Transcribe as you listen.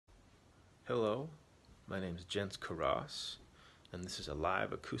Hello, my name is Kuross, and this is a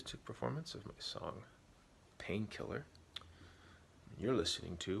live acoustic performance of my song Painkiller. You're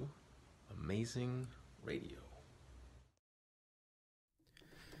listening to Amazing Radio.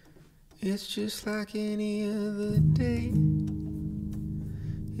 It's just like any other day.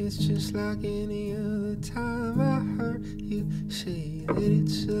 It's just like any other time I heard you say that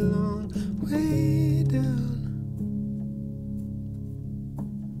it's a long way down.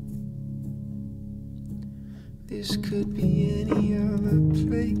 This could be any other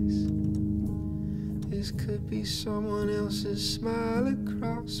place. This could be someone else's smile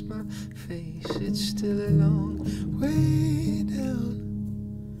across my face. It's still a long way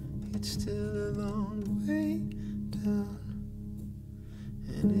down. It's still a long way down.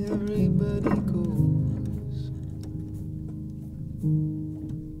 And everybody goes.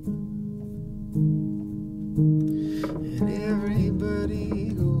 And everybody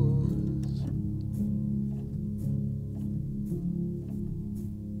goes.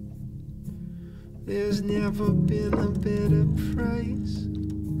 There's never been a better price.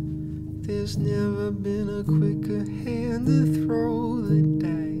 There's never been a quicker hand to throw the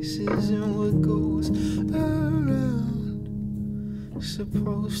dice. Isn't what goes around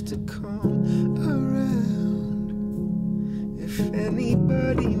supposed to come around? If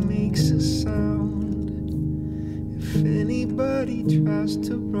anybody makes a sound, if anybody tries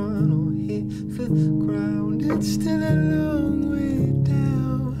to run or hit the ground, it's still a long way down.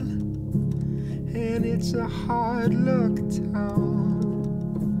 And it's a hard luck town,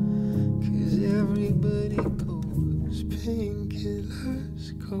 'cause everybody goes.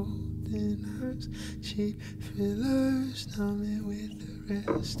 Painkillers, golden hearts, cheap thrillers, numbing with the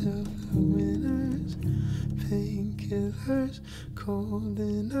rest of the winners. Painkillers,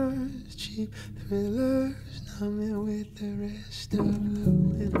 golden hearts, cheap thrillers, numbing with the rest of the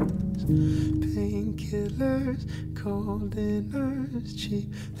winners. Painkillers, golden hearts, cheap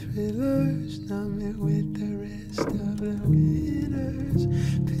thrillers, numbing with the rest of the winners.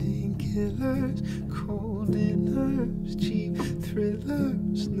 Painkillers, golden hearts, cheap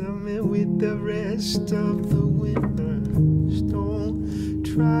thrillers, numbing with the rest of the winners. Don't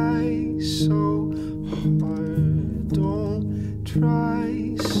try so hard. Don't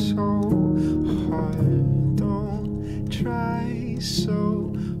try so hard. Don't try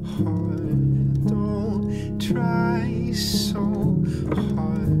so hard. Don't try so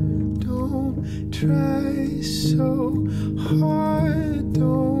hard. Don't try so hard.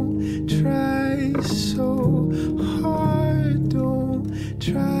 Don't try so hard. Don't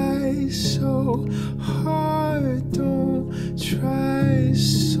try so hard. Don't try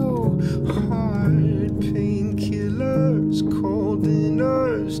so hard. Painkillers, golden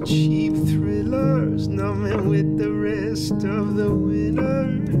hearts, cheap thrillers, numbing with the rest of the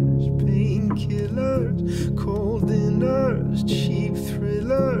winners. Painkillers, golden hearts, cheap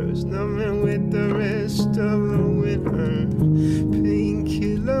thrillers, numbing with the rest of the winners.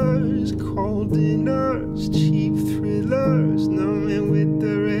 Painkillers, golden hearts, cheap thrillers, numbing with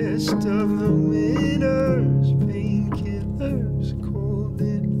the rest of the winners. Painkillers,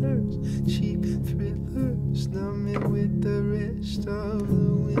 golden hearts, cheap thrillers, numbing with the rest of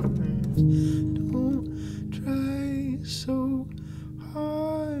the winners. Don't try so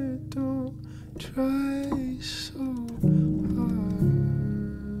hard. Don't try